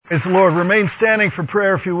Praise the Lord. Remain standing for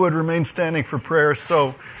prayer if you would. Remain standing for prayer.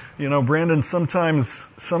 So, Brandon, sometimes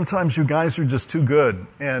you guys are just too good.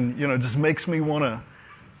 And, it just makes me want to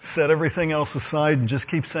set everything else aside and just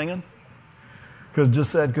keep singing. Because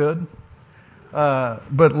just that good.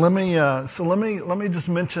 But let me just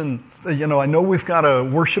mention, I know we've got a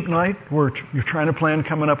worship night. You're trying to plan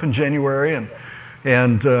coming up in January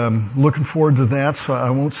and looking forward to that. So I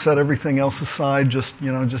won't set everything else aside. Just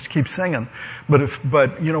keep singing.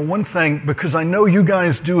 But one thing, because I know you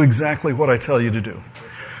guys do exactly what I tell you to do.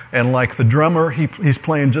 And like the drummer, he's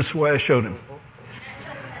playing just the way I showed him.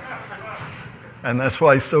 And that's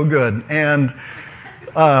why he's so good. And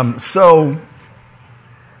that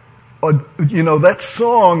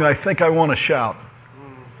song, I think I want to shout.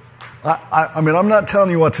 I'm not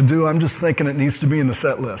telling you what to do. I'm just thinking it needs to be in the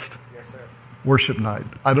set list. Yes, sir. Worship night.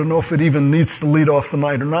 I don't know if it even needs to lead off the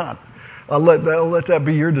night or not. I'll let that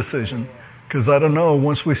be your decision. Because I don't know,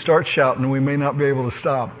 once we start shouting, we may not be able to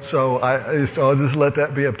stop. So I'll just let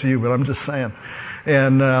that be up to you, but I'm just saying.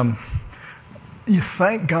 And you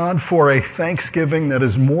thank God for a Thanksgiving that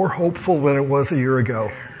is more hopeful than it was a year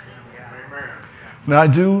ago. Now, I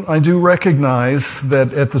do recognize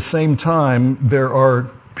that at the same time, there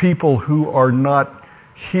are people who are not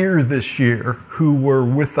here this year who were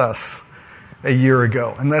with us a year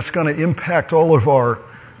ago. And that's going to impact all of our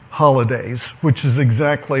holidays, which is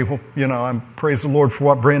exactly, I'm praise the Lord for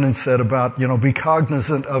what Brandon said about, be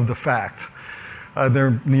cognizant of the fact.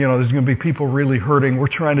 There's going to be people really hurting. We're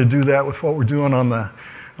trying to do that with what we're doing on the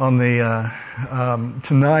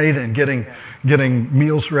tonight and getting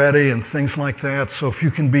meals ready and things like that. So if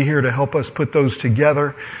you can be here to help us put those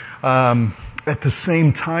together. At the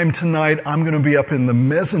same time tonight, I'm going to be up in the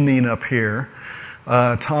mezzanine up here.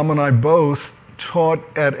 Tom and I both taught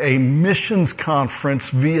at a missions conference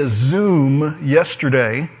via Zoom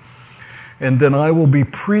yesterday. And then I will be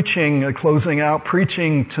closing out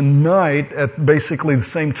preaching tonight at basically the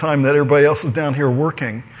same time that everybody else is down here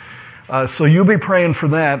working. So you'll be praying for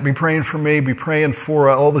that, be praying for me, be praying for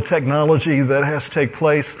all the technology that has to take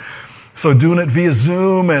place. So doing it via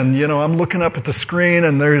Zoom, and I'm looking up at the screen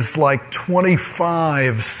and there's like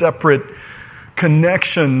 25 separate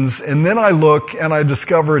connections, and then I look and I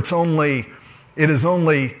discover it is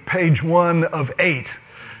only page 1 of 8.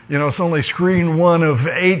 It's only screen 1 of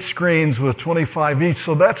 8 screens with 25 each,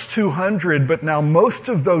 so that's 200. But now most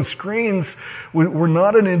of those screens were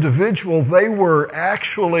not an individual. They were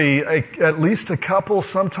actually at least a couple,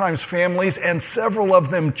 sometimes families, and several of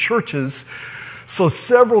them churches. So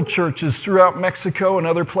several churches throughout Mexico and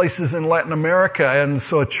other places in Latin America. And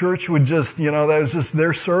so a church would just, that was just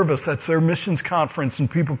their service. That's their missions conference.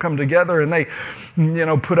 And people come together and they,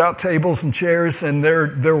 put out tables and chairs and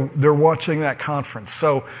they're watching that conference.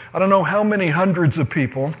 So I don't know how many hundreds of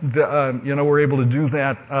people, we're able to do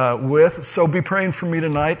that with. So be praying for me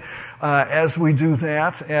tonight as we do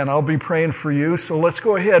that. And I'll be praying for you. So let's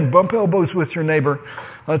go ahead. Bump elbows with your neighbor.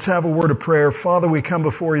 Let's have a word of prayer. Father, we come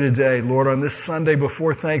before you today, Lord, on this Sunday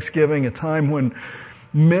before Thanksgiving, a time when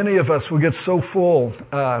many of us will get so full.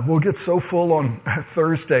 We'll get so full on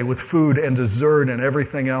Thursday with food and dessert and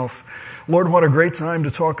everything else. Lord, what a great time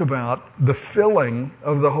to talk about the filling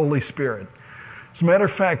of the Holy Spirit. As a matter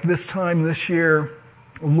of fact, this time this year,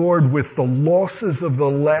 Lord, with the losses of the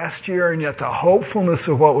last year and yet the hopefulness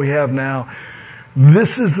of what we have now,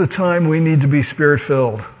 this is the time we need to be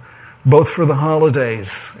Spirit-filled, both for the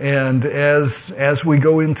holidays and as we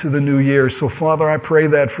go into the new year. So, Father, I pray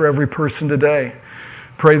that for every person today.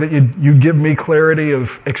 Pray that you give me clarity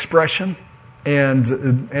of expression and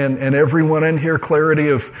everyone in here clarity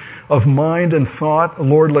of mind and thought.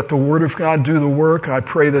 Lord, let the Word of God do the work. I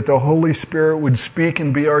pray that the Holy Spirit would speak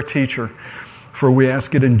and be our teacher. For we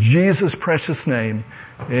ask it in Jesus' precious name.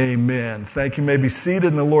 Amen. Thank you. You may be seated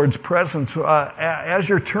in the Lord's presence. As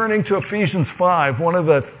you're turning to Ephesians 5, one of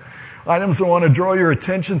the items I want to draw your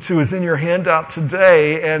attention to is in your handout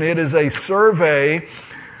today, and it is a survey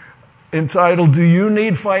entitled, Do You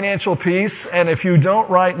Need Financial Peace? And if you don't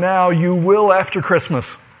right now, you will after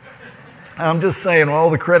Christmas. I'm just saying, all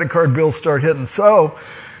the credit card bills start hitting. So,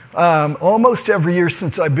 almost every year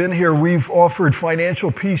since I've been here, we've offered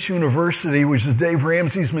Financial Peace University, which is Dave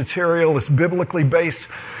Ramsey's material. It's biblically based.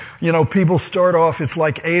 People start off, it's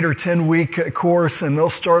like 8 or 10 week course, and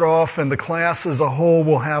they'll start off, and the class as a whole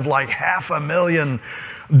will have like 500,000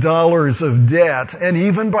 of debt. And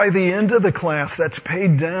even by the end of the class, that's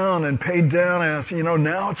paid down and paid down. As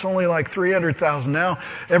now it's only like $300,000. Now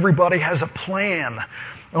everybody has a plan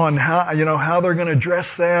on how they're going to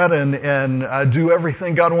address that and do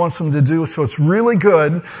everything God wants them to do. So it's really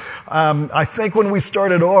good. I think when we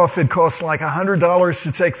started off, it cost like $100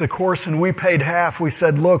 to take the course, and we paid half. We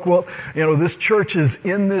said, look, well, this church is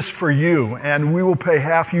in this for you, and we will pay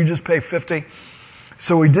half. You just pay 50.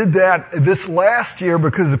 So we did that. This last year,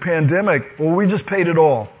 because of the pandemic, well, we just paid it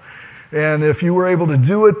all. And if you were able to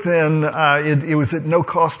do it, then it was at no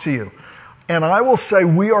cost to you. And I will say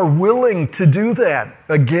we are willing to do that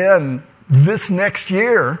again this next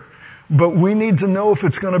year, but we need to know if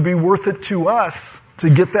it's going to be worth it to us to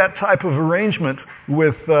get that type of arrangement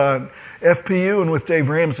with FPU and with Dave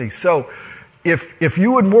Ramsey. So if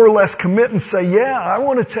you would more or less commit and say, yeah, I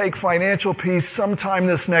want to take Financial Peace sometime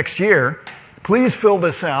this next year, please fill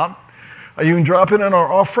this out. You can drop it in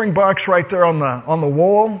our offering box right there on the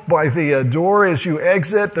wall by the door as you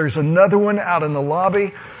exit. There's another one out in the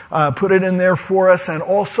lobby. Put it in there for us, and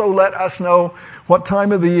also let us know what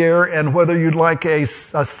time of the year and whether you'd like a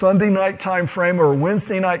Sunday night time frame or a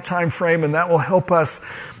Wednesday night time frame, and that will help us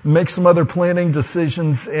make some other planning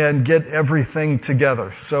decisions and get everything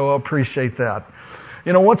together. So I appreciate that.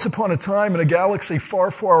 Once upon a time in a galaxy far,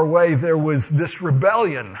 far away, there was this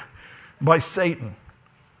rebellion by Satan.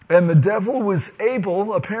 And the devil was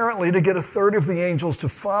able, apparently, to get a third of the angels to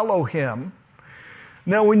follow him.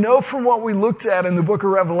 Now, we know from what we looked at in the book of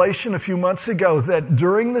Revelation a few months ago that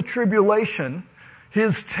during the tribulation,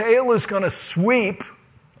 his tail is going to sweep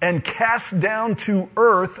and cast down to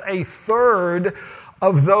earth a third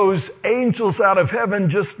of those angels out of heaven,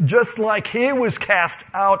 just like he was cast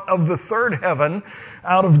out of the third heaven,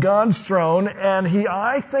 out of God's throne. And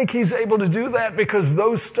I think he's able to do that because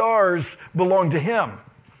those stars belong to him.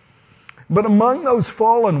 But among those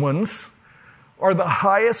fallen ones are the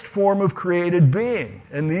highest form of created being.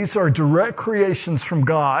 And these are direct creations from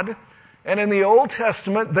God. And in the Old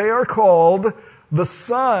Testament, they are called the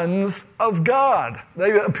sons of God.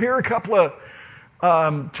 They appear a couple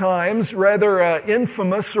of times, rather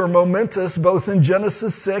infamous or momentous, both in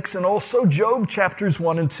Genesis 6 and also Job chapters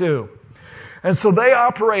 1 and 2. And so they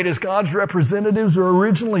operate as God's representatives, or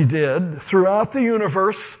originally did, throughout the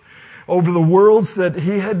universe, over the worlds that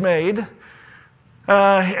he had made.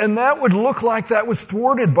 And that would look like that was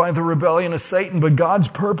thwarted by the rebellion of Satan, but God's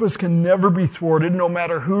purpose can never be thwarted, no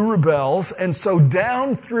matter who rebels. And so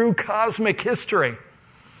down through cosmic history,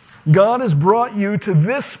 God has brought you to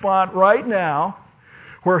this spot right now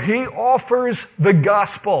where he offers the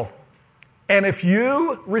gospel. And if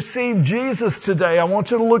you receive Jesus today, I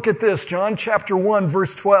want you to look at this, John chapter 1,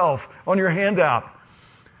 verse 12 on your handout.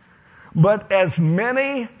 But as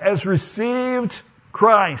many as received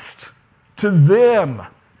Christ, to them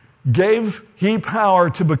gave he power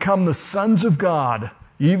to become the sons of God,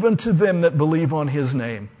 even to them that believe on his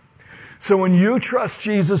name. So when you trust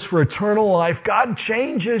Jesus for eternal life, God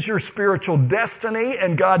changes your spiritual destiny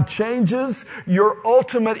and God changes your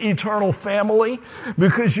ultimate eternal family,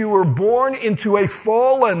 because you were born into a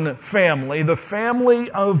fallen family, the family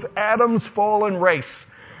of Adam's fallen race.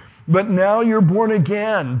 But now you're born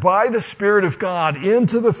again by the Spirit of God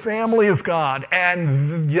into the family of God.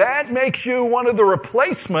 And that makes you one of the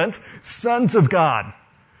replacement sons of God.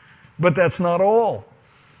 But that's not all.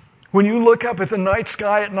 When you look up at the night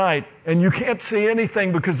sky at night and you can't see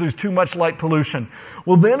anything because there's too much light pollution,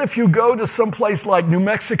 well then if you go to some place like New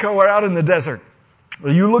Mexico or out in the desert,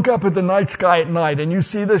 you look up at the night sky at night and you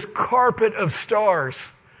see this carpet of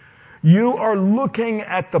stars, you are looking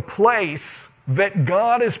at the place that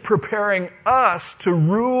God is preparing us to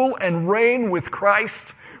rule and reign with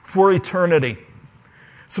Christ for eternity.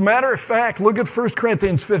 As a matter of fact, look at 1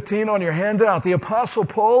 Corinthians 15 on your handout. The Apostle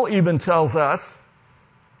Paul even tells us,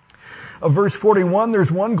 of verse 41,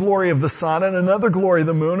 there's one glory of the sun, and another glory of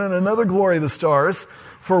the moon, and another glory of the stars.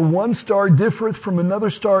 For one star differeth from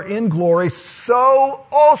another star in glory, so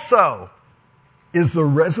also is the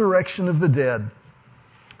resurrection of the dead.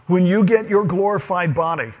 When you get your glorified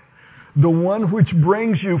body, the one which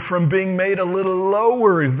brings you from being made a little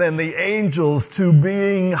lower than the angels to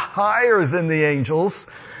being higher than the angels,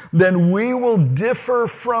 then we will differ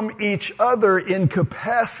from each other in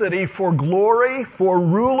capacity for glory, for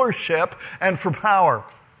rulership, and for power.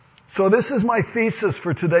 So this is my thesis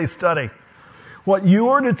for today's study. What you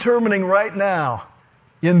are determining right now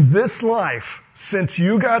in this life, since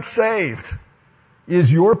you got saved,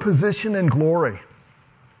 is your position in glory.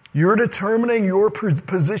 You're determining your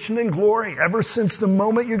position in glory ever since the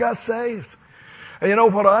moment you got saved. And you know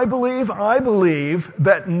what I believe? I believe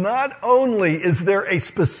that not only is there a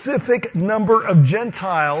specific number of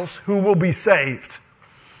Gentiles who will be saved,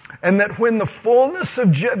 and that when the fullness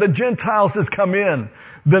of the Gentiles has come in,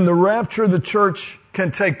 then the rapture of the church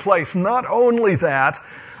can take place. Not only that,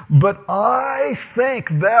 but I think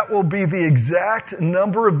that will be the exact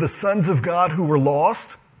number of the sons of God who were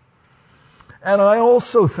lost. And I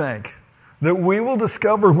also think that we will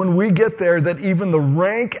discover when we get there that even the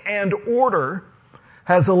rank and order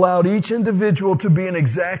has allowed each individual to be an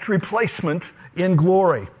exact replacement in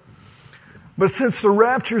glory. But since the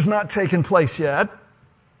rapture's not taken place yet,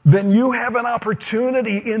 then you have an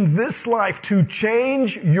opportunity in this life to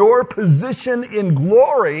change your position in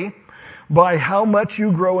glory by how much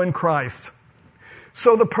you grow in Christ.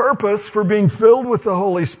 So the purpose for being filled with the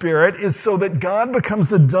Holy Spirit is so that God becomes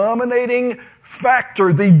the dominating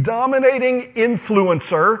factor, the dominating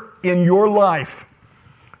influencer in your life,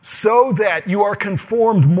 so that you are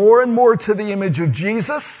conformed more and more to the image of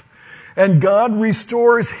Jesus, and God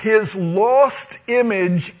restores His lost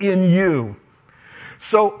image in you.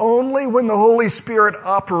 So only when the Holy Spirit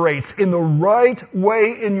operates in the right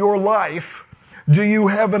way in your life do you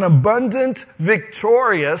have an abundant,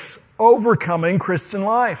 victorious, overcoming Christian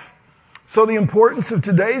life. So the importance of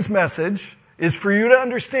today's message is for you to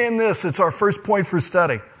understand this. It's our first point for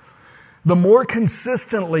study. The more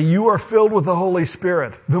consistently you are filled with the Holy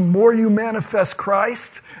Spirit, the more you manifest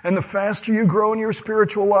Christ, and the faster you grow in your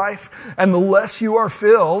spiritual life, and the less you are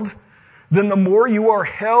filled, then the more you are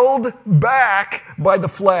held back by the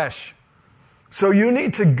flesh. So you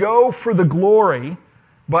need to go for the glory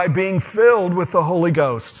by being filled with the Holy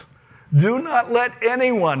Ghost. Do not let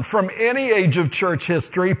anyone from any age of church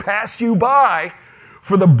history pass you by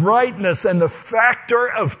for the brightness and the factor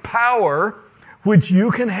of power which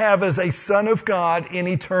you can have as a son of God in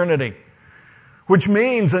eternity. Which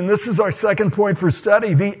means, and this is our second point for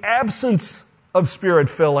study, the absence of Spirit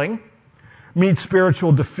filling means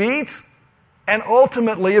spiritual defeat, and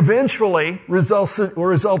ultimately, eventually, results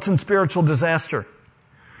in spiritual disaster.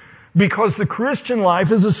 Because the Christian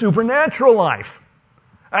life is a supernatural life.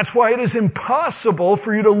 That's why it is impossible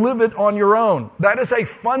for you to live it on your own. That is a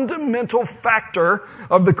fundamental factor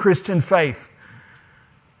of the Christian faith.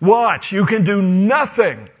 Watch, you can do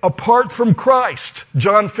nothing apart from Christ,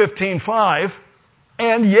 John 15:5,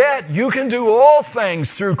 and yet you can do all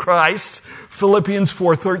things through Christ, Philippians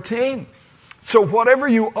 4:13. So whatever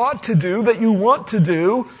you ought to do, that you want to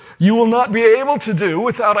do, you will not be able to do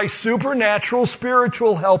without a supernatural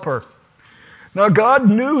spiritual helper. Now God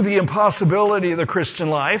knew the impossibility of the Christian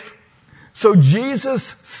life, so Jesus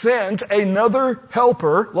sent another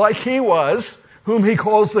helper like He was, whom He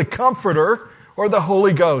calls the Comforter or the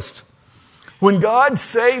Holy Ghost. When God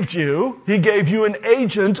saved you, He gave you an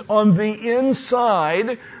agent on the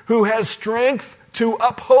inside who has strength to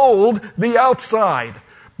uphold the outside.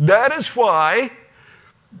 That is why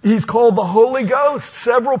He's called the Holy Ghost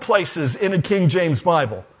several places in a King James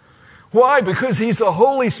Bible. Why? Because He's the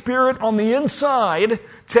Holy Spirit on the inside,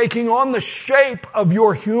 taking on the shape of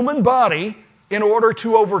your human body in order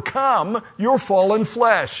to overcome your fallen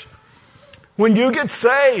flesh. When you get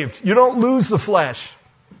saved, you don't lose the flesh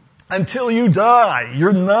until you die.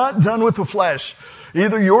 You're not done with the flesh.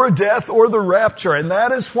 Either your death or the rapture. And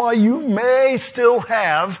that is why you may still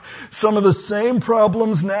have some of the same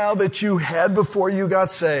problems now that you had before you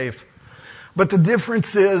got saved. But the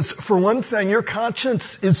difference is, for one thing, your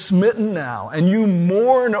conscience is smitten now, and you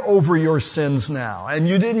mourn over your sins now. And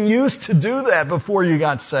you didn't used to do that before you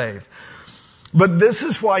got saved. But this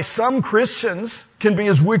is why some Christians can be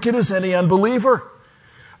as wicked as any unbeliever.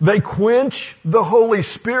 They quench the Holy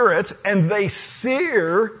Spirit and they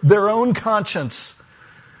sear their own conscience.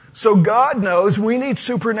 So God knows we need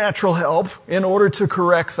supernatural help in order to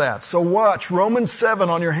correct that. So watch Romans 7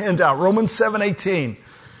 on your handout. Romans 7:18.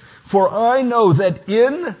 For I know that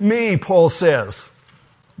in me, Paul says,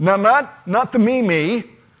 now not the me,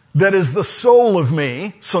 that is the soul of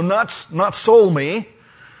me, so not soul me,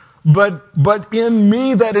 but in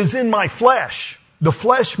me that is in my flesh, the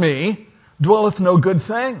flesh me, dwelleth no good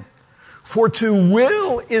thing. For to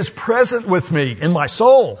will is present with me in my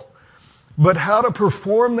soul, but how to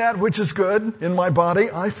perform that which is good in my body,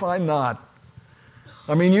 I find not.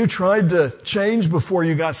 I mean, you tried to change before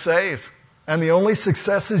you got saved, and the only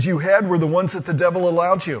successes you had were the ones that the devil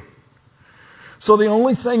allowed you. So the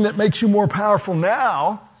only thing that makes you more powerful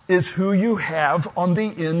now is who you have on the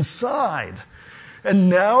inside. And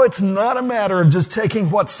now it's not a matter of just taking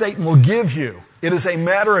what Satan will give you. It is a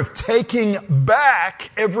matter of taking back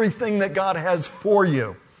everything that God has for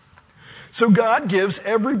you. So God gives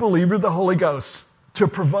every believer the Holy Ghost to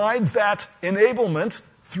provide that enablement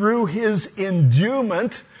through his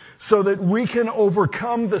endowment so that we can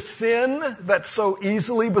overcome the sin that so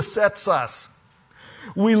easily besets us.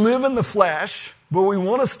 We live in the flesh, but we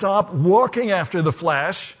want to stop walking after the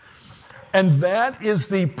flesh. And that is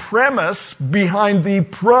the premise behind the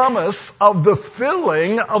promise of the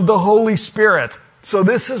filling of the Holy Spirit. So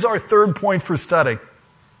this is our third point for study.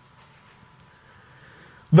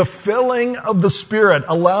 The filling of the Spirit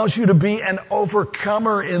allows you to be an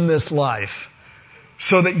overcomer in this life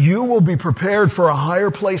so that you will be prepared for a higher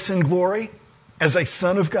place in glory as a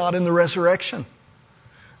son of God in the resurrection.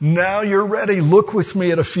 Now you're ready. Look with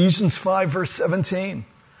me at Ephesians 5, verse 17.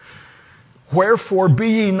 Wherefore be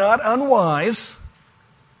ye not unwise.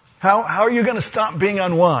 How are you going to stop being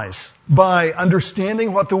unwise? By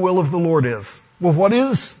understanding what the will of the Lord is. Well, what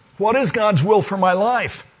is God's will for my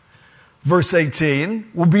life? Verse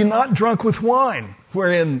 18, well, be not drunk with wine,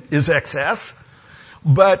 wherein is excess,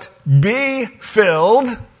 but be filled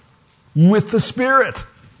with the Spirit.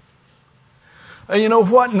 And you know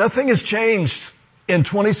what? Nothing has changed in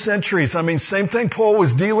 20 centuries. I mean, same thing Paul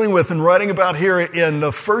was dealing with and writing about here in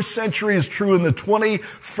the first century is true in the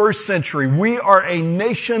 21st century. We are a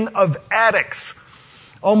nation of addicts.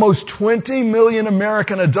 Almost 20 million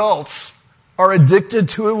American adults are addicted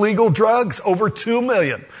to illegal drugs. Over 2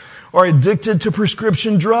 million are addicted to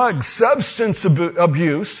prescription drugs. Substance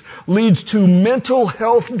abuse leads to mental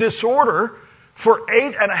health disorder for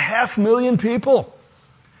 8.5 million people.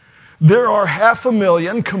 There are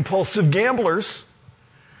 500,000 compulsive gamblers,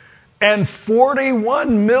 and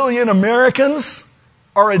 41 million Americans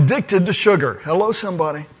are addicted to sugar. Hello,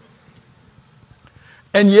 somebody.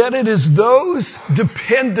 And yet it is those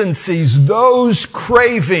dependencies, those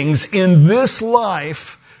cravings in this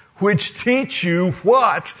life which teach you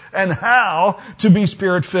what and how to be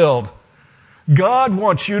Spirit-filled. God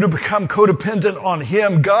wants you to become codependent on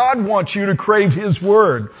Him. God wants you to crave His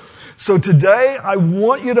Word. So today, I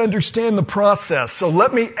want you to understand the process. So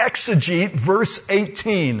let me exegete verse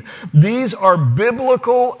 18. These are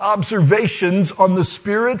biblical observations on the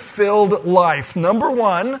Spirit-filled life. Number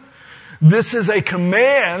one, this is a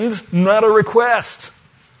command, not a request.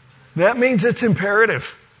 That means it's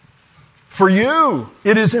imperative. For you,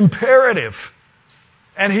 it is imperative.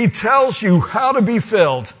 And He tells you how to be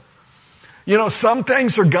filled. You know, some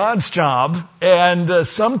things are God's job, and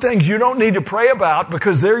some things you don't need to pray about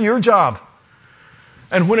because they're your job.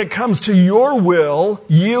 And when it comes to your will,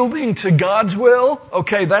 yielding to God's will,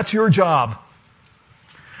 okay, that's your job.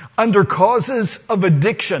 Under causes of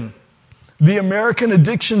addiction, the American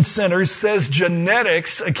Addiction Center says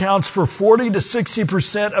genetics accounts for 40 to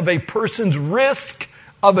 60% of a person's risk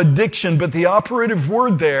of addiction, but the operative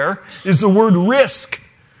word there is the word risk.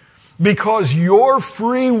 Because your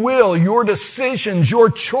free will, your decisions, your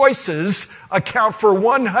choices account for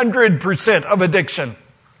 100% of addiction.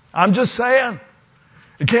 I'm just saying.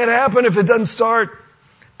 It can't happen if it doesn't start.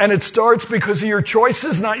 And it starts because of your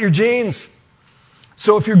choices, not your genes.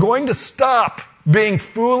 So if you're going to stop being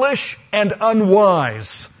foolish and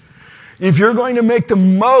unwise, if you're going to make the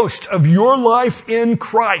most of your life in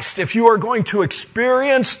Christ, if you are going to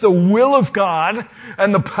experience the will of God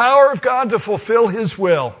and the power of God to fulfill His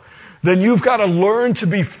will, then you've got to learn to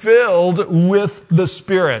be filled with the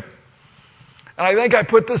Spirit. And I think I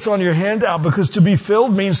put this on your handout because to be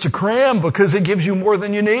filled means to cram because it gives you more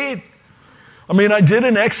than you need. I mean, I did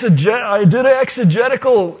an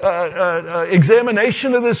exegetical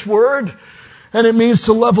examination of this word, and it means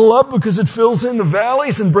to level up because it fills in the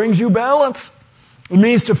valleys and brings you balance. It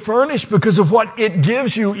means to furnish because of what it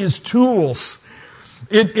gives you is tools.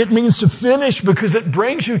 It means to finish because it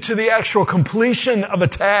brings you to the actual completion of a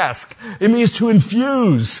task. It means to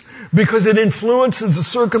infuse because it influences the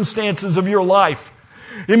circumstances of your life.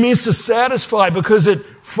 It means to satisfy because it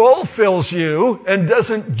fulfills you and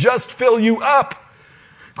doesn't just fill you up.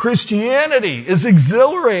 Christianity is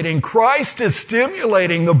exhilarating. Christ is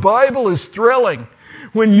stimulating. The Bible is thrilling.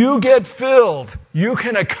 When you get filled, you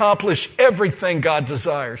can accomplish everything God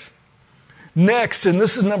desires. Next, and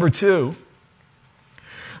this is number 2,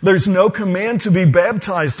 there's no command to be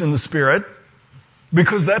baptized in the Spirit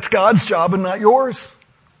because that's God's job and not yours.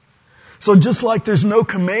 So just like there's no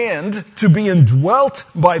command to be indwelt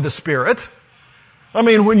by the Spirit, I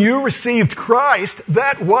mean, when you received Christ,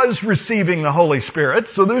 that was receiving the Holy Spirit.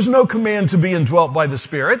 So there's no command to be indwelt by the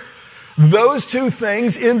Spirit. Those two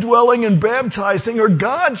things, indwelling and baptizing, are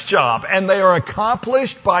God's job, and they are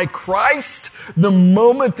accomplished by Christ the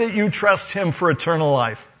moment that you trust Him for eternal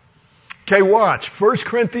life. Okay, watch. 1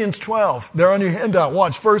 Corinthians 12. There on your handout.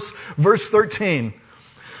 Watch. Verse 13.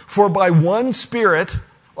 For by one Spirit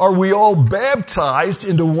are we all baptized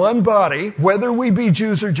into one body, whether we be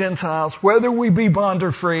Jews or Gentiles, whether we be bond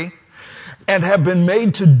or free, and have been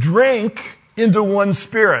made to drink into one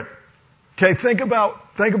Spirit. Okay, think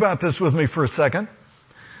about this with me for a second.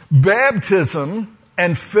 Baptism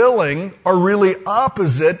and filling are really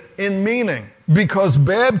opposite in meaning, because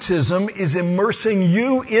baptism is immersing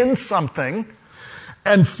you in something,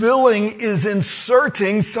 and filling is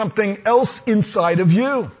inserting something else inside of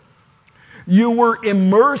you. You were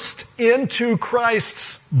immersed into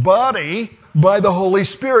Christ's body by the Holy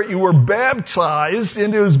Spirit. You were baptized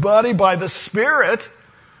into His body by the Spirit,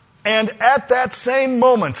 and at that same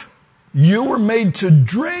moment, you were made to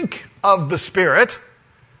drink of the Spirit.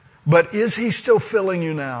 But is He still filling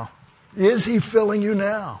you now? Is He filling you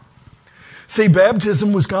now? See,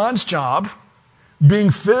 baptism was God's job.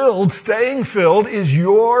 Being filled, staying filled, is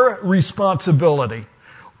your responsibility.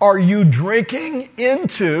 Are you drinking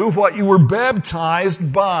into what you were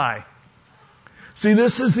baptized by? See,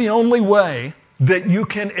 this is the only way that you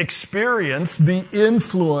can experience the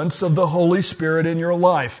influence of the Holy Spirit in your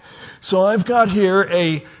life. So I've got here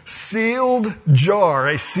a sealed jar,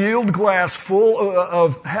 a sealed glass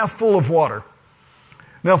half full of water.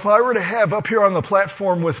 Now, if I were to have up here on the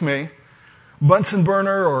platform with me Bunsen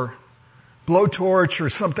burner or blowtorch or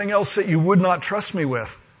something else that you would not trust me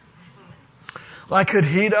with, I could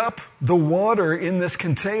heat up the water in this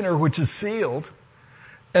container, which is sealed,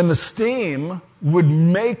 and the steam would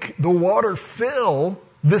make the water fill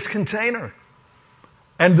this container.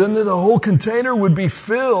 And then the whole container would be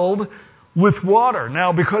filled with water.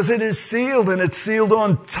 Now, because it is sealed and it's sealed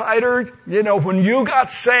on tighter, when you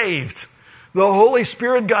got saved, the Holy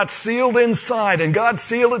Spirit got sealed inside, and God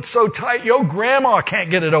sealed it so tight, your grandma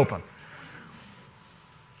can't get it open.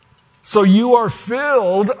 So you are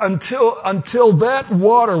filled until that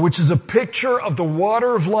water, which is a picture of the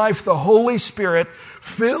water of life, the Holy Spirit,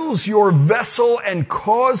 fills your vessel and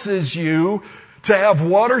causes you to have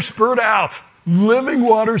water spurt out, living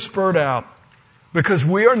water spurt out. Because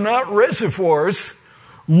we are not reservoirs,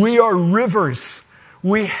 we are rivers.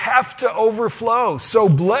 We have to overflow. So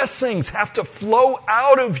blessings have to flow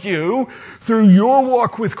out of you through your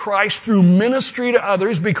walk with Christ, through ministry to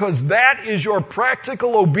others, because that is your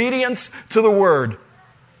practical obedience to the Word.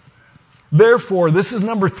 Therefore, this is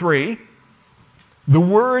number 3. The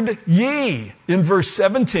word ye in verse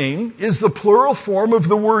 17 is the plural form of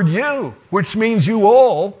the word you, which means you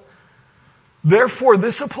all. Therefore,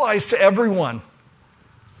 this applies to everyone.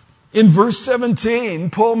 In verse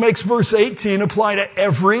 17, Paul makes verse 18 apply to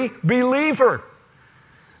every believer.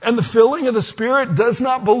 And the filling of the Spirit does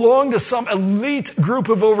not belong to some elite group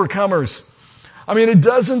of overcomers. I mean, it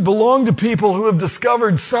doesn't belong to people who have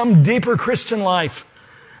discovered some deeper Christian life.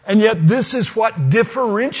 And yet this is what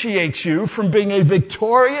differentiates you from being a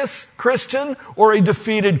victorious Christian or a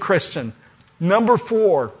defeated Christian. Number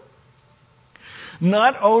 4,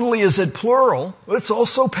 not only is it plural, it's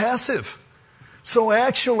also passive. So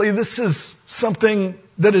actually, this is something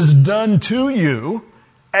that is done to you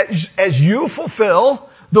as you fulfill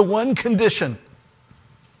the one condition.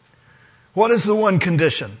 What is the one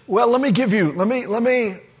condition? Well, let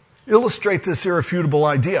me illustrate this irrefutable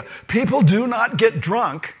idea. People do not get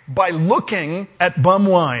drunk by looking at bum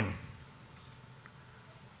wine.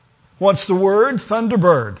 What's the word?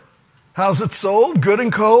 Thunderbird. How's it sold? Good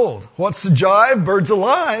and cold. What's the jive? Birds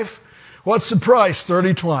alive. What's the price?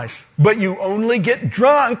 30 twice. But you only get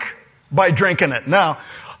drunk by drinking it. Now,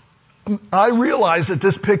 I realize that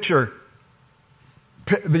this picture,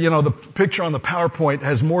 the picture on the PowerPoint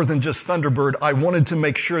has more than just Thunderbird. I wanted to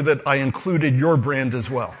make sure that I included your brand as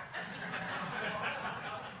well.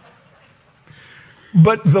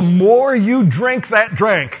 But the more you drink that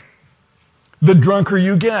drink, the drunker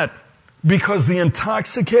you get. Because the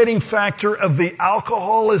intoxicating factor of the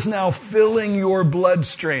alcohol is now filling your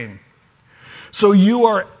bloodstream. So you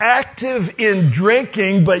are active in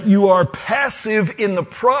drinking, but you are passive in the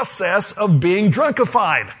process of being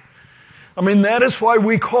drunkified. I mean, that is why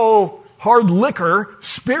we call hard liquor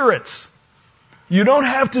spirits. You don't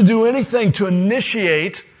have to do anything to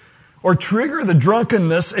initiate or trigger the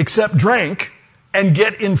drunkenness except drink and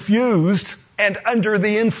get infused and under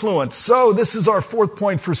the influence. So this is our 4th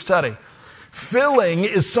point for study. Filling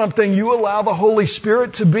is something you allow the Holy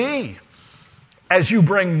Spirit to be as you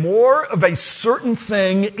bring more of a certain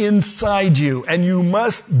thing inside you. And you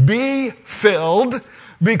must be filled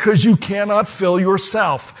because you cannot fill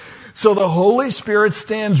yourself. So the Holy Spirit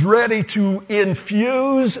stands ready to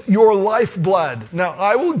infuse your lifeblood. Now,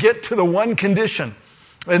 I will get to the one condition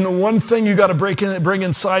and the one thing you got to bring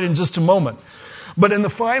inside in just a moment. But in the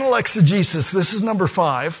final exegesis, this is number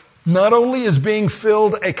 5, Not only is being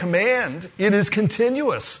filled a command, it is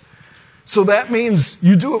continuous. So that means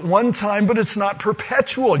you do it one time, but it's not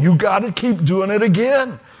perpetual. You got to keep doing it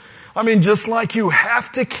again. I mean, just like you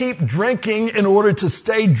have to keep drinking in order to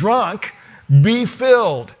stay drunk, be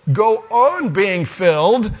filled. Go on being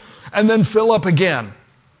filled, and then fill up again.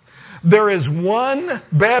 There is one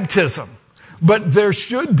baptism, but there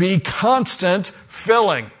should be constant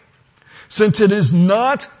filling. Since it is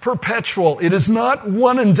not perpetual, it is not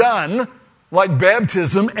one and done, like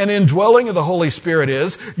baptism and indwelling of the Holy Spirit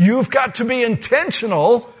is, you've got to be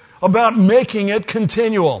intentional about making it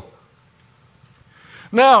continual.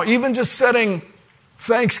 Now, even just setting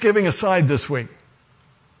Thanksgiving aside this week,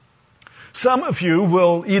 some of you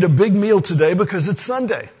will eat a big meal today because it's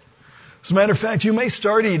Sunday. As a matter of fact, you may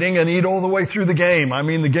start eating and eat all the way through the game. I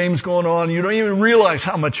mean, the game's going on. You don't even realize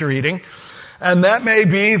how much you're eating. And that may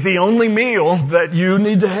be the only meal that you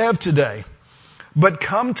need to have today. But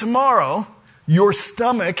come tomorrow, your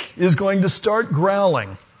stomach is going to start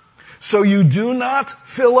growling. So you do not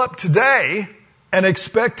fill up today and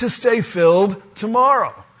expect to stay filled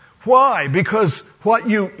tomorrow. Why? Because what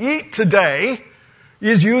you eat today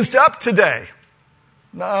is used up today.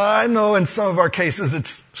 Now, I know in some of our cases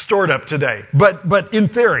it's stored up today, but in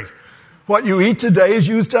theory, what you eat today is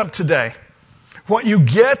used up today. What you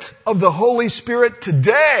get of the Holy Spirit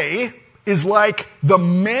today is like the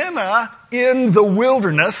manna in the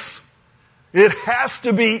wilderness. It has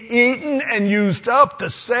to be eaten and used up the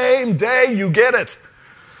same day you get it.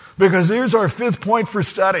 Because here's our fifth point for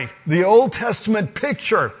study. The Old Testament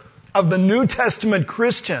picture of the New Testament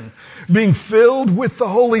Christian being filled with the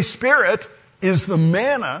Holy Spirit is the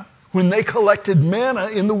manna when they collected manna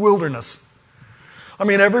in the wilderness. I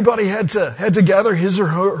mean, everybody had to gather his or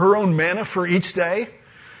her own manna for each day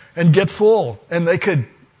and get full. And they could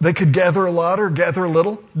gather a lot or gather a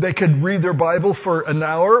little. They could read their Bible for an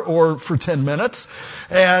hour or for 10 minutes.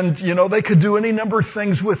 And, they could do any number of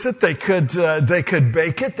things with it. They could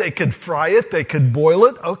bake it. They could fry it. They could boil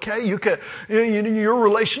it. Okay, your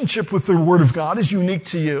relationship with the Word of God is unique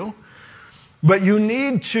to you. But you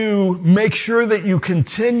need to make sure that you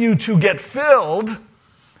continue to get filled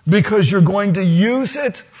because you're going to use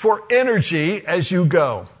it for energy as you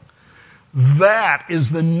go. That is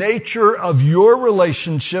the nature of your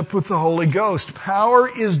relationship with the Holy Ghost. Power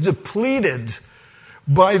is depleted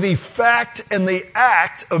by the fact and the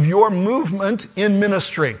act of your movement in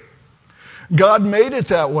ministry. God made it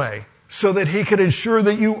that way so that He could ensure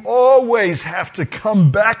that you always have to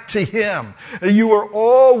come back to Him. You are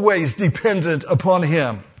always dependent upon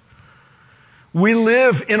Him. We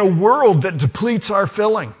live in a world that depletes our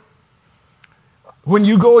filling. When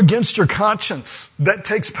you go against your conscience, that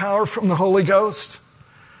takes power from the Holy Ghost.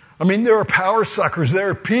 I mean, there are power suckers. There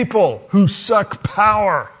are people who suck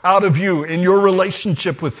power out of you in your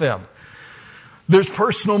relationship with them. There's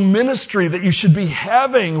personal ministry that you should be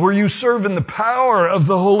having where you serve in the power of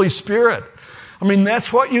the Holy Spirit. I mean,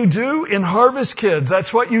 that's what you do in Harvest Kids.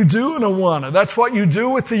 That's what you do in Awana. That's what you do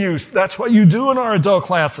with the youth. That's what you do in our adult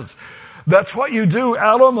classes. That's what you do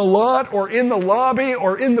out on the lot or in the lobby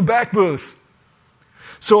or in the back booth.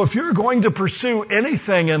 So if you're going to pursue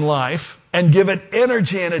anything in life and give it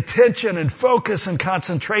energy and attention and focus and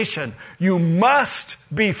concentration, you must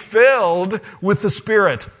be filled with the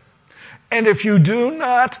Spirit. And if you do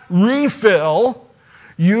not refill,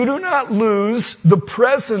 you do not lose the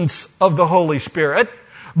presence of the Holy Spirit,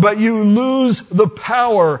 but you lose the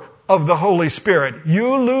power of the Holy Spirit.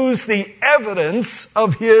 You lose the evidence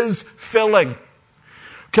of His filling.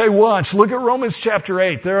 Okay, watch. Look at Romans chapter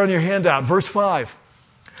 8. There on your handout, verse 5.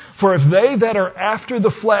 For if they that are after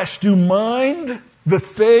the flesh do mind the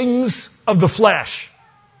things of the flesh.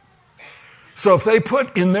 So if they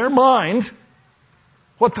put in their mind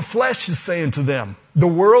what the flesh is saying to them, the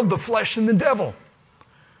world, the flesh, and the devil.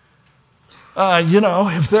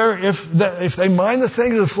 If they mind the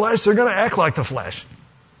things of the flesh, they're going to act like the flesh.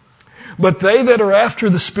 But they that are after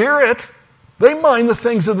the Spirit, they mind the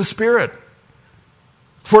things of the Spirit.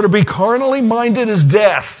 For to be carnally minded is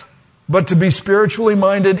death, but to be spiritually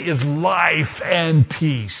minded is life and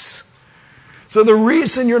peace. So the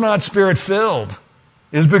reason you're not Spirit-filled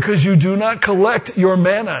is because you do not collect your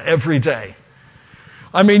manna every day.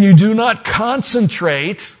 I mean, you do not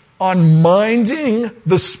concentrate on minding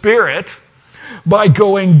the Spirit by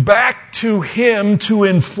going back to Him to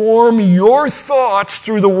inform your thoughts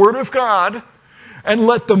through the Word of God and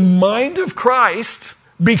let the mind of Christ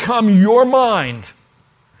become your mind.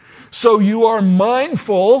 So you are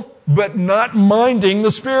mindful but not minding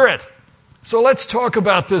the Spirit. So let's talk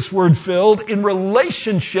about this word filled in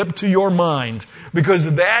relationship to your mind,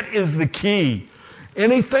 because that is the key.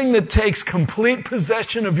 Anything that takes complete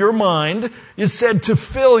possession of your mind is said to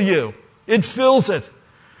fill you. It fills it.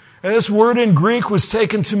 And this word in Greek was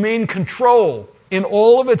taken to mean control in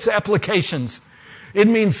all of its applications. It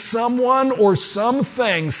means someone or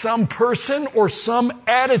something, some person or some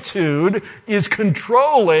attitude is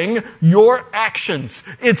controlling your actions.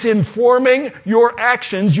 It's informing your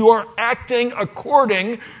actions. You are acting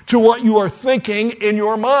according to what you are thinking in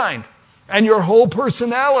your mind. And your whole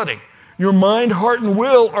personality, your mind, heart, and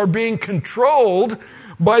will are being controlled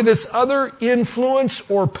by this other influence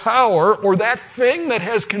or power or that thing that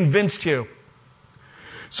has convinced you.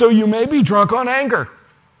 So you may be drunk on anger.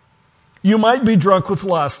 You might be drunk with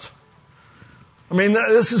lust. I mean,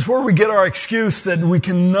 this is where we get our excuse that we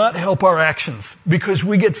cannot help our actions because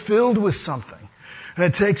we get filled with something and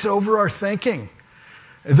it takes over our thinking,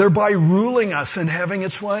 thereby ruling us and having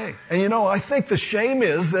its way. And I think the shame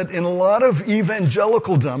is that in a lot of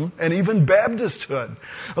evangelicaldom and even Baptisthood,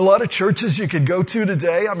 a lot of churches you could go to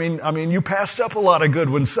today, I mean, you passed up a lot of good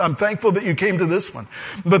ones. I'm thankful that you came to this one.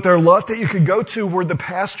 But there are a lot that you could go to where the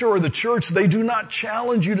pastor or the church, they do not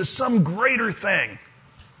challenge you to some greater thing.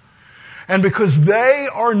 And because they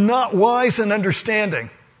are not wise and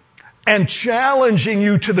understanding and challenging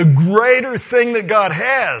you to the greater thing that God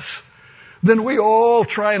has, then we all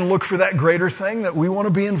try and look for that greater thing that we want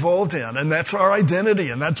to be involved in. And that's our identity,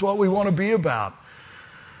 and that's what we want to be about.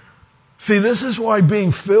 See, this is why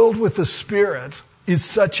being filled with the Spirit is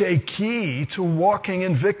such a key to walking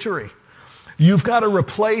in victory. You've got to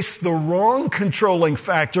replace the wrong controlling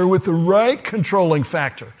factor with the right controlling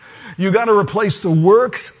factor. You've got to replace the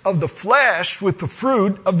works of the flesh with the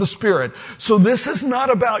fruit of the Spirit. So this is not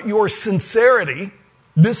about your sincerity.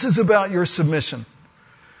 This is about your submission.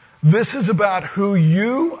 This is about who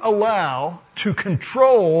you allow to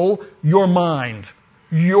control your mind,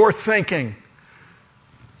 your thinking.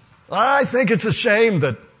 I think it's a shame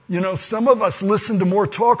that, some of us listen to more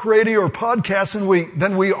talk radio or podcasts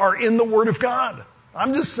than we are in the Word of God.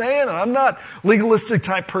 I'm just saying, I'm not a legalistic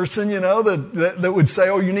type person, that would say,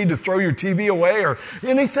 oh, you need to throw your TV away or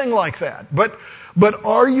anything like that. But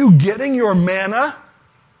are you getting your manna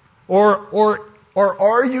or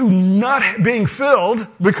are you not being filled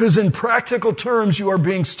because in practical terms you are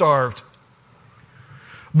being starved?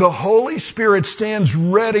 The Holy Spirit stands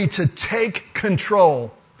ready to take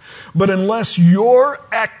control. But unless your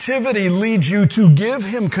activity leads you to give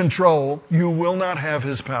Him control, you will not have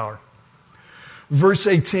His power. Verse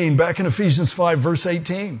 18, back in Ephesians 5, verse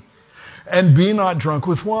 18. And be not drunk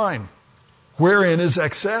with wine, wherein is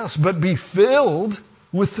excess, but be filled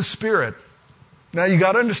with the Spirit. Now you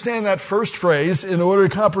got to understand that first phrase in order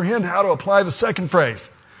to comprehend how to apply the second phrase.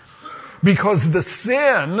 Because the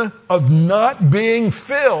sin of not being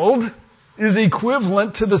filled is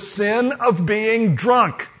equivalent to the sin of being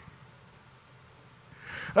drunk.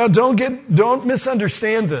 Now don't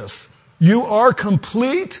misunderstand this. You are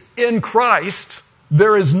complete in Christ.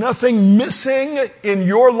 There is nothing missing in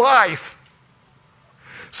your life.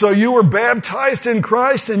 So you were baptized in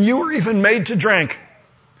Christ and you were even made to drink.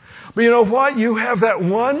 But you know what? You have that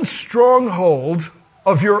one stronghold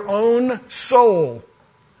of your own soul.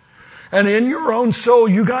 And in your own soul,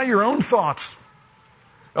 you got your own thoughts.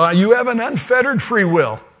 You have an unfettered free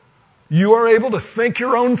will. You are able to think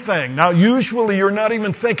your own thing. Now, usually you're not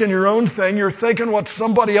even thinking your own thing. You're thinking what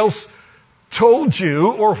somebody else told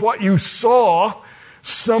you or what you saw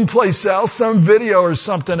someplace else, some video or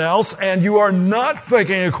something else, and you are not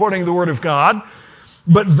thinking according to the Word of God.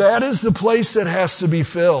 But that is the place that has to be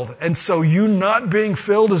filled. And so you not being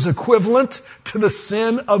filled is equivalent to the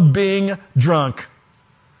sin of being drunk.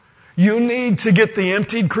 You need to get the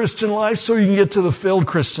emptied Christian life so you can get to the filled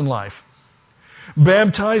Christian life.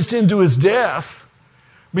 Baptized into His death,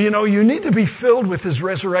 but you need to be filled with His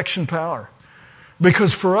resurrection power.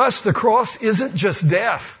 Because for us, the cross isn't just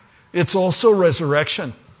death, it's also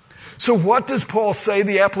resurrection. So what does Paul say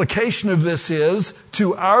the application of this is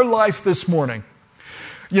to our life this morning?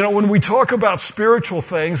 When we talk about spiritual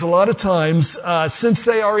things, a lot of times, since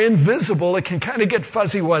they are invisible, it can kind of get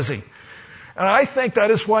fuzzy-wuzzy. And I think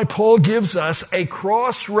that is why Paul gives us a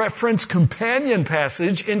cross-reference companion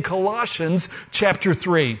passage in Colossians chapter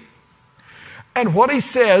 3. And what he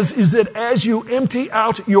says is that as you empty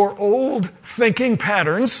out your old thinking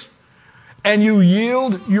patterns and you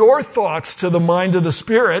yield your thoughts to the mind of the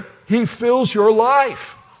Spirit, He fills your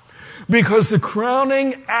life. Because the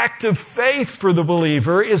crowning act of faith for the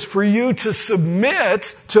believer is for you to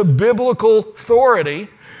submit to biblical authority,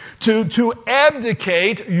 to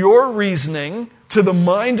abdicate your reasoning to the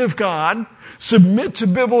mind of God, submit to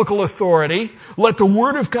biblical authority, let the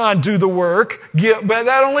Word of God do the work. But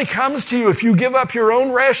that only comes to you if you give up your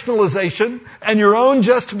own rationalization and your own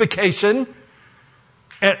justification,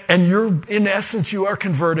 and in essence, you are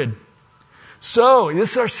converted. So,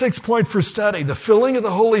 this is our 6th point for study. The filling of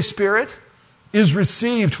the Holy Spirit is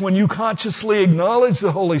received when you consciously acknowledge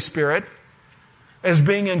the Holy Spirit as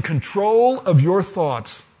being in control of your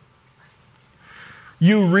thoughts.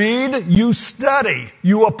 You read, you study,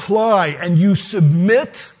 you apply, and you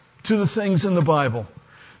submit to the things in the Bible.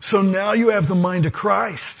 So now you have the mind of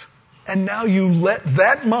Christ, and now you let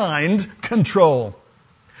that mind control.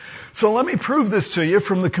 So let me prove this to you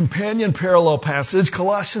from the companion parallel passage,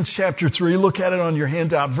 Colossians chapter 3. Look at it on your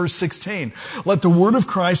handout, verse 16. Let the word of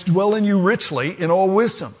Christ dwell in you richly in all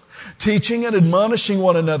wisdom, teaching and admonishing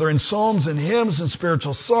one another in psalms and hymns and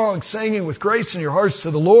spiritual songs, singing with grace in your hearts to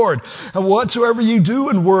the Lord. And whatsoever you do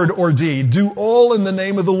in word or deed, do all in the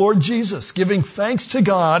name of the Lord Jesus, giving thanks to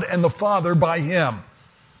God and the Father by Him.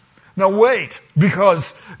 Now wait,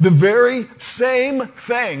 because the very same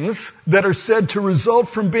things that are said to result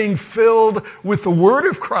from being filled with the Word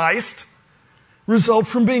of Christ result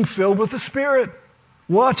from being filled with the Spirit.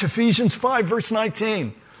 Watch Ephesians 5, verse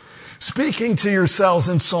 19. Speaking to yourselves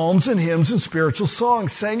in psalms and hymns and spiritual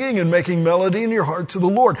songs, singing and making melody in your heart to the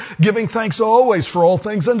Lord, giving thanks always for all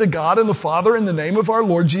things unto God and the Father in the name of our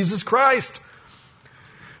Lord Jesus Christ.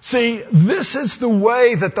 See, this is the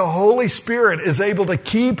way that the Holy Spirit is able to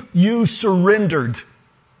keep you surrendered.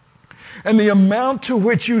 And the amount to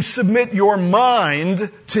which you submit your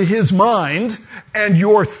mind to His mind, and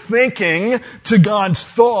your thinking to God's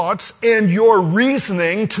thoughts, and your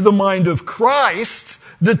reasoning to the mind of Christ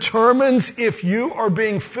determines if you are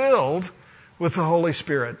being filled with the Holy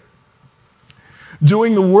Spirit.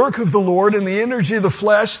 Doing the work of the Lord in the energy of the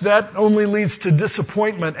flesh, that only leads to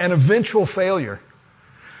disappointment and eventual failure.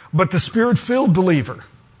 But the Spirit-filled believer,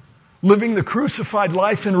 living the crucified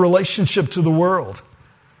life in relationship to the world,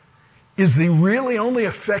 is the really only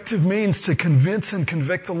effective means to convince and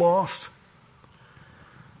convict the lost.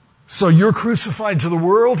 So you're crucified to the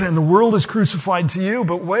world, and the world is crucified to you.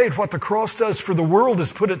 But wait, what the cross does for the world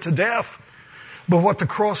is put it to death. But what the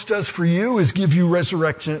cross does for you is give you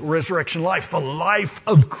resurrection life, the life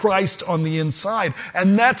of Christ on the inside.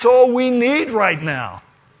 And that's all we need right now.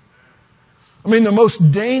 I mean, the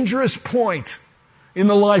most dangerous point in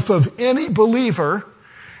the life of any believer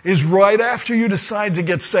is right after you decide to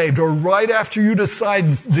get saved, or right after you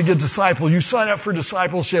decide to get discipled, you sign up for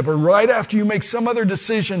discipleship, or right after you make some other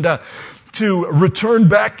decision to return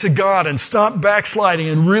back to God and stop backsliding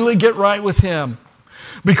and really get right with Him.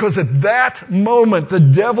 Because at that moment, the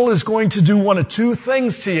devil is going to do one of two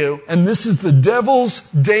things to you, and this is the devil's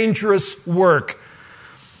dangerous work.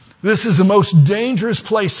 This is the most dangerous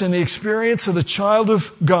place in the experience of the child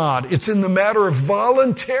of God. It's in the matter of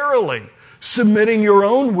voluntarily submitting your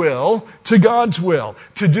own will to God's will,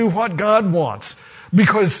 to do what God wants.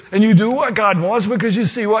 And you do what God wants because you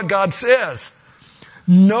see what God says.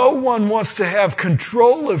 No one wants to have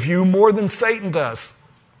control of you more than Satan does.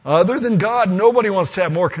 Other than God, nobody wants to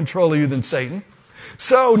have more control of you than Satan.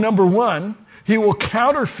 So, number one, he will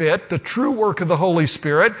counterfeit the true work of the Holy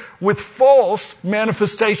Spirit with false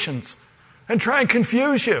manifestations and try and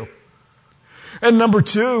confuse you. And number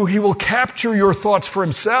two, he will capture your thoughts for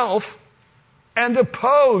himself and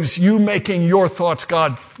oppose you making your thoughts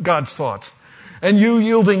God's thoughts and you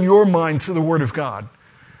yielding your mind to the Word of God.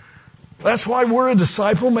 That's why we're a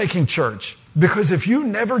disciple-making church. Because if you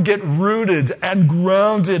never get rooted and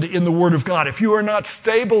grounded in the Word of God, if you are not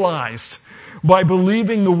stabilized by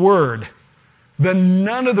believing the Word, then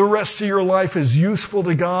none of the rest of your life is useful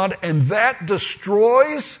to God, and that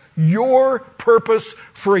destroys your purpose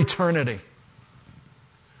for eternity.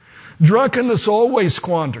 Drunkenness always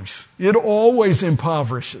squanders. It always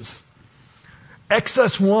impoverishes.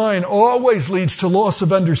 Excess wine always leads to loss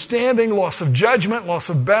of understanding, loss of judgment, loss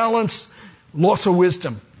of balance, loss of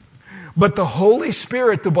wisdom. But the Holy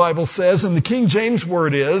Spirit, the Bible says, and the King James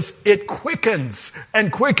word is, it quickens.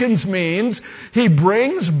 And quickens means He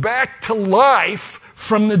brings back to life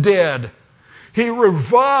from the dead. He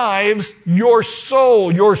revives your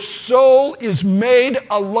soul. Your soul is made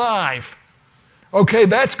alive. Okay,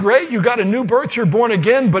 that's great. You got a new birth. You're born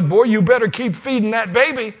again. But boy, you better keep feeding that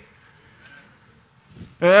baby.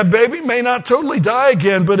 That baby may not totally die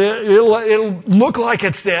again, but it'll look like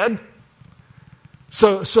it's dead.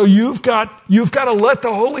 So you've got to let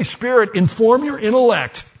the Holy Spirit inform your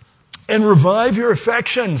intellect and revive your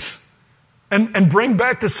affections and bring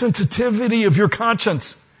back the sensitivity of your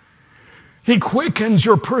conscience. He quickens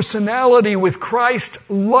your personality with Christ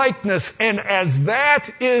likeness, and as that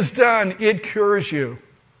is done, it cures you.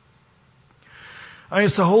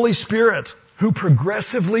 It's the Holy Spirit who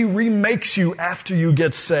progressively remakes you after you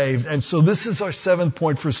get saved. And so this is our 7th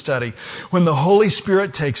point for study. When the Holy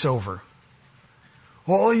Spirit takes over,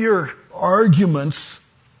 all your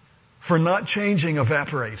arguments for not changing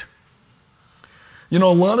evaporate. A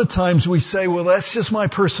lot of times we say, well, that's just my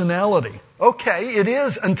personality. Okay, it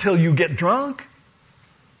is until you get drunk.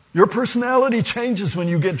 Your personality changes when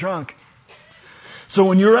you get drunk. So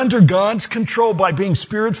when you're under God's control by being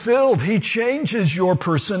Spirit-filled, He changes your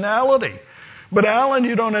personality. But Alan,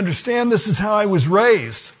 you don't understand. This is how I was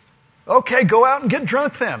raised. Okay, go out and get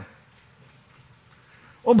drunk then.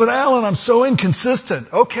 Oh, but Alan, I'm so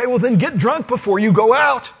inconsistent. Okay, well then get drunk before you go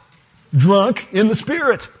out. Drunk in the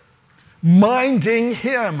Spirit. Minding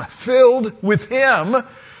Him, filled with Him.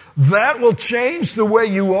 That will change the way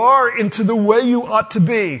you are into the way you ought to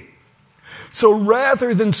be. So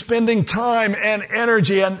rather than spending time and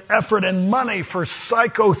energy and effort and money for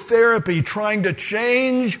psychotherapy trying to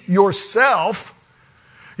change yourself,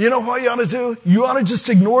 you know what you ought to do? You ought to just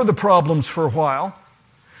ignore the problems for a while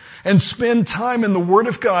and spend time in the Word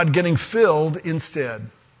of God getting filled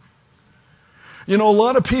instead. A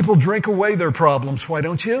lot of people drink away their problems. Why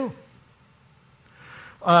don't you?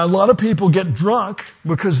 A lot of people get drunk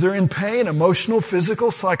because they're in pain, emotional,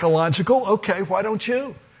 physical, psychological. Okay, why don't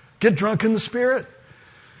you? Get drunk in the Spirit.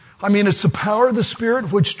 It's the power of the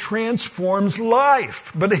Spirit which transforms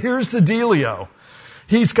life. But here's the dealio.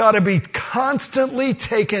 He's got to be constantly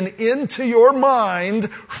taken into your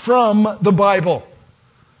mind from the Bible.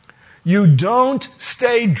 You don't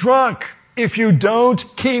stay drunk if you don't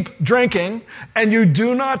keep drinking, and you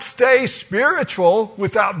do not stay spiritual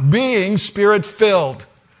without being Spirit-filled.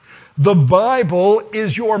 The Bible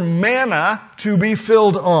is your manna to be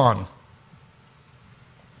filled on.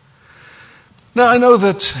 Now, I know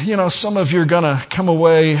that, some of you are going to come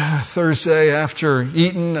away Thursday after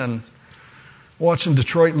eating and watching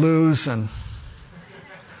Detroit lose, and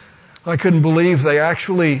I couldn't believe they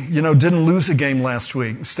actually, didn't lose a game last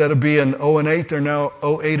week. Instead of being 0-8, they're now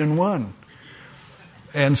 0-8-1.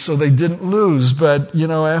 And so they didn't lose, but,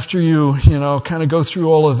 after you, kind of go through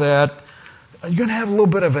all of that, you're going to have a little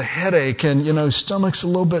bit of a headache and, stomach's a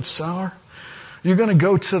little bit sour. You're going to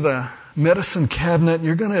go to the medicine cabinet and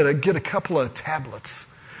you're going to get a couple of tablets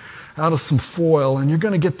out of some foil, and you're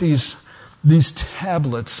going to get these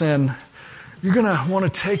tablets, and you're going to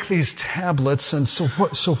want to take these tablets. And so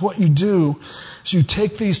what you do is you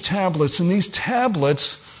take these tablets, and these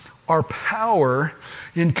tablets are power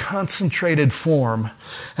in concentrated form.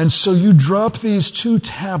 And so you drop these 2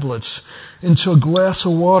 tablets into a glass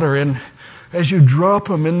of water, and as you drop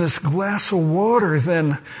them in this glass of water,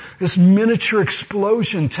 then this miniature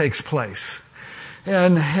explosion takes place.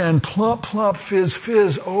 And plop, plop, fizz,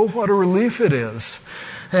 fizz. Oh, what a relief it is.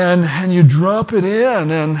 And you drop it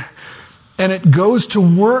in, and it goes to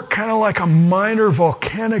work kind of like a minor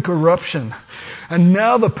volcanic eruption. And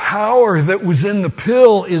now the power that was in the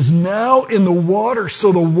pill is now in the water.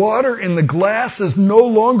 So the water in the glass is no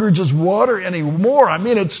longer just water anymore.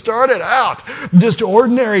 It started out just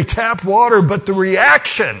ordinary tap water, but the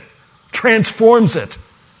reaction transforms it.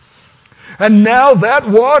 And now that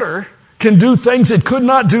water can do things it could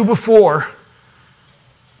not do before,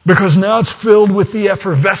 because now it's filled with the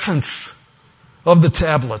effervescence of the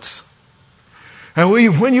tablets. And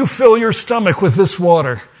when you fill your stomach with this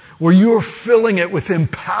water, where you're filling it with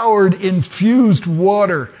empowered, infused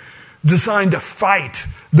water designed to fight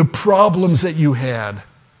the problems that you had.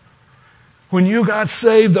 When you got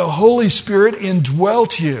saved, the Holy Spirit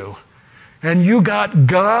indwelt you, and you got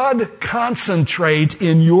God concentrate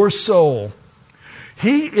in your soul.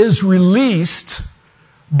 He is released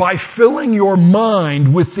by filling your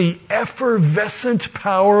mind with the effervescent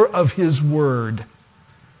power of His Word.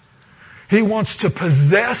 He wants to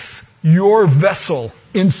possess your vessel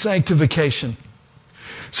in sanctification.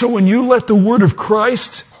 So when you let the Word of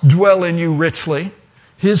Christ dwell in you richly,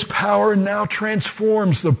 His power now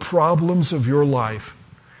transforms the problems of your life.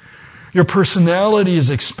 Your personality is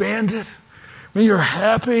expanded. You're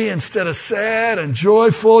happy instead of sad and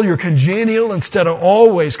joyful. You're congenial instead of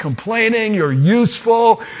always complaining. You're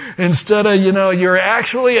useful instead of, you're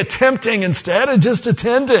actually attempting instead of just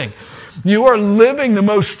attending. You are living the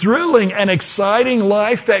most thrilling and exciting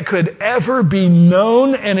life that could ever be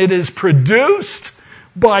known, and it is produced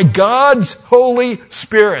by God's Holy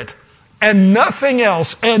Spirit. And nothing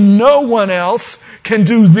else and no one else can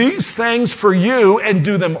do these things for you and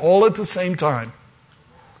do them all at the same time.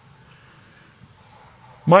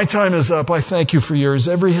 My time is up. I thank you for yours.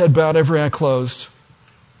 Every head bowed, every eye closed.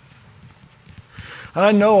 And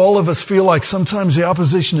I know all of us feel like sometimes the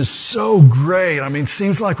opposition is so great. I mean, it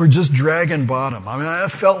seems like we're just dragging bottom. I mean, I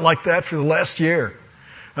felt like that for the last year.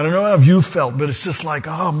 I don't know how you felt, but it's just like,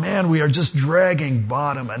 oh man, we are just dragging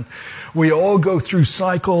bottom. And we all go through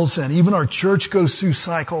cycles, and even our church goes through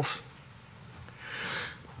cycles.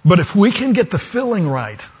 But if we can get the filling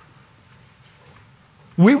right,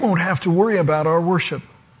 we won't have to worry about our worship.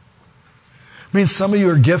 I mean, some of you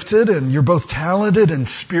are gifted and you're both talented and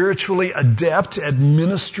spiritually adept at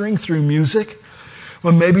ministering through music.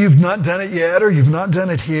 Well, maybe you've not done it yet or you've not done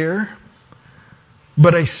it here.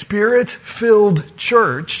 But a Spirit-filled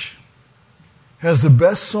church has the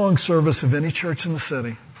best song service of any church in the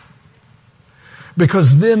city.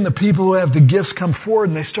 Because then the people who have the gifts come forward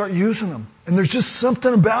and they start using them. And there's just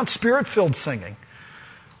something about Spirit-filled singing.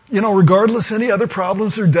 You know, regardless any other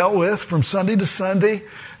problems are dealt with from Sunday to Sunday,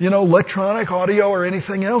 you know, electronic, audio, or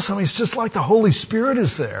anything else. I mean, it's just like the Holy Spirit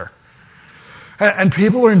is there. And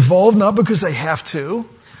people are involved not because they have to,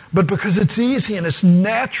 but because it's easy and it's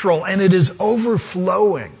natural and it is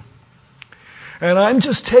overflowing. And I'm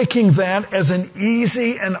just taking that as an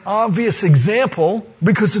easy and obvious example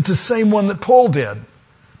because it's the same one that Paul did.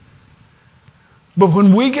 But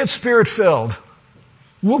when we get Spirit-filled,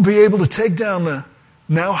 we'll be able to take down the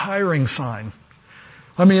now hiring sign.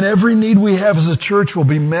 I mean, every need we have as a church will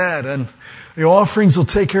be met, and the offerings will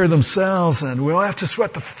take care of themselves, and we don't have to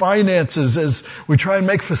sweat the finances as we try and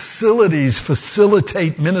make facilities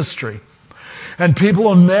facilitate ministry. And people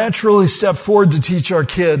will naturally step forward to teach our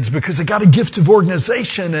kids because they got a gift of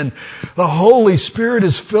organization and the Holy Spirit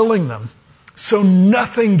is filling them. So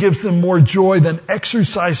nothing gives them more joy than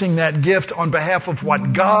exercising that gift on behalf of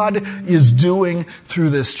what God is doing through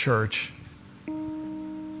this church.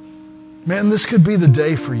 Man, this could be the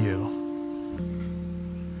day for you.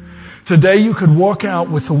 Today you could walk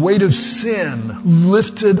out with the weight of sin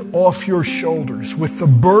lifted off your shoulders, with the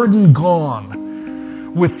burden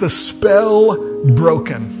gone, with the spell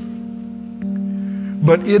broken.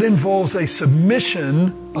 But it involves a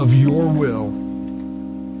submission of your will.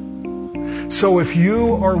 So if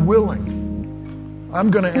you are willing,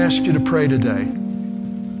 I'm going to ask you to pray today.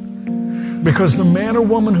 Because the man or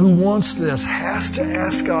woman who wants this has to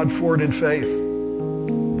ask God for it in faith.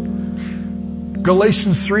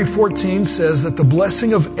 Galatians 3:14 says that the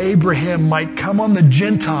blessing of Abraham might come on the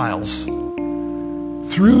Gentiles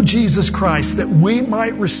through Jesus Christ, that we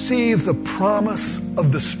might receive the promise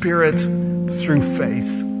of the Spirit through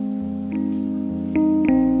faith.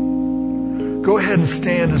 Go ahead and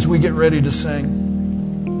stand as we get ready to sing.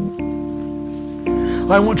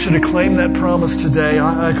 I want you to claim that promise today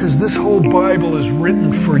because this whole Bible is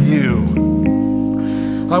written for you.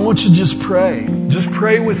 I want you to just pray. Just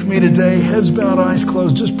pray with me today. Heads bowed, eyes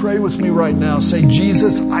closed. Just pray with me right now. Say,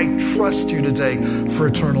 Jesus, I trust you today for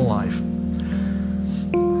eternal life.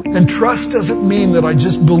 And trust doesn't mean that I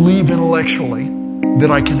just believe intellectually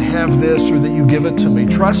that I can have this or that you give it to me.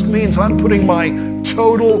 Trust means I'm putting my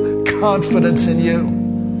total confidence in you.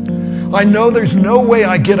 I know there's no way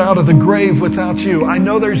I get out of the grave without you. I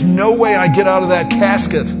know there's no way I get out of that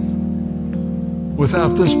casket without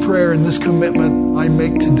this prayer and this commitment I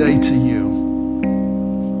make today to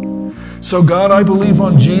you. So God, I believe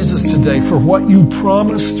on Jesus today for what you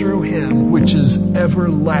promised through him, which is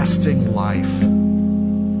everlasting life.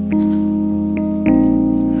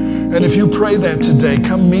 And if you pray that today,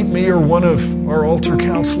 come meet me or one of our altar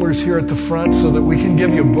counselors here at the front so that we can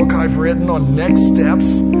give you a book I've written on next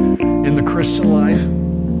steps in the Christian life.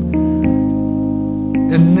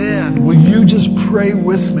 And then will you just pray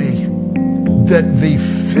with me that the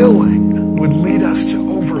filling would lead us to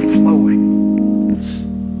overflowing.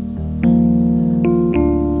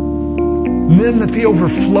 And then that the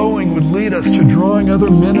overflowing would lead us to drawing other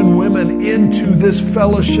men and women into this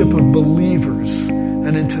fellowship of believers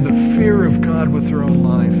and into the fear of God with their own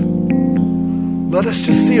life. Let us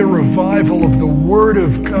just see a revival of the Word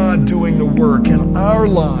of God doing the work in our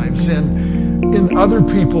lives and in other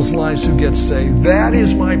people's lives who get saved. That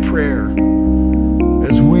is my prayer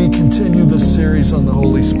as we continue this series on the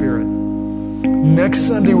Holy Spirit. Next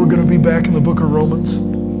Sunday, we're going to be back in the book of Romans.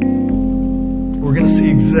 We're going to see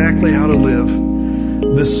exactly how to live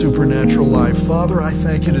this supernatural life. Father, I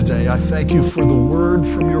thank you today. I thank you for the word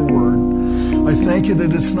from your word. I thank you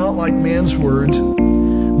that it's not like man's words,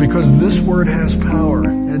 because this word has power.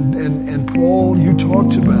 And Paul, you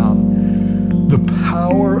talked about the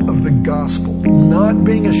power of the gospel, not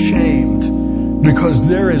being ashamed, because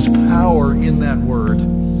there is power in that word.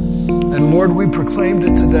 And Lord, we proclaimed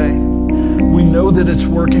it today. We know that it's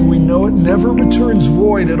working. We know it never returns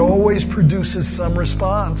void. It always produces some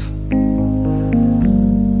response.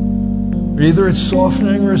 Either it's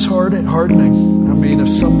softening or it's hardening. If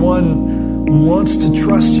someone wants to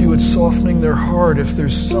trust you, it's softening their heart. If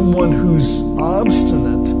there's someone who's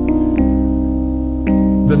obstinate,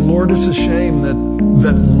 then Lord, it's a shame that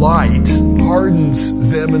light hardens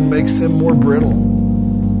them and makes them more brittle.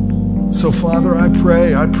 So Father, I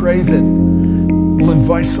pray that we'll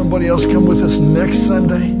invite somebody else, come with us next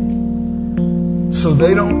Sunday so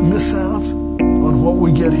they don't miss out on what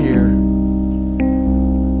we get here.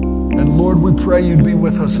 And Lord, we pray you'd be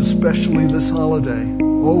with us, especially this holiday.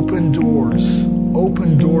 Open doors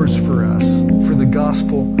for us, for the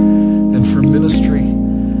gospel and for ministry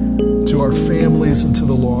to our families and to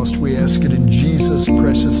the lost. We ask it in Jesus'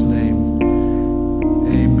 precious name.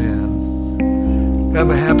 Amen. Have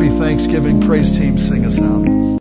a happy Thanksgiving. Praise team, sing us out.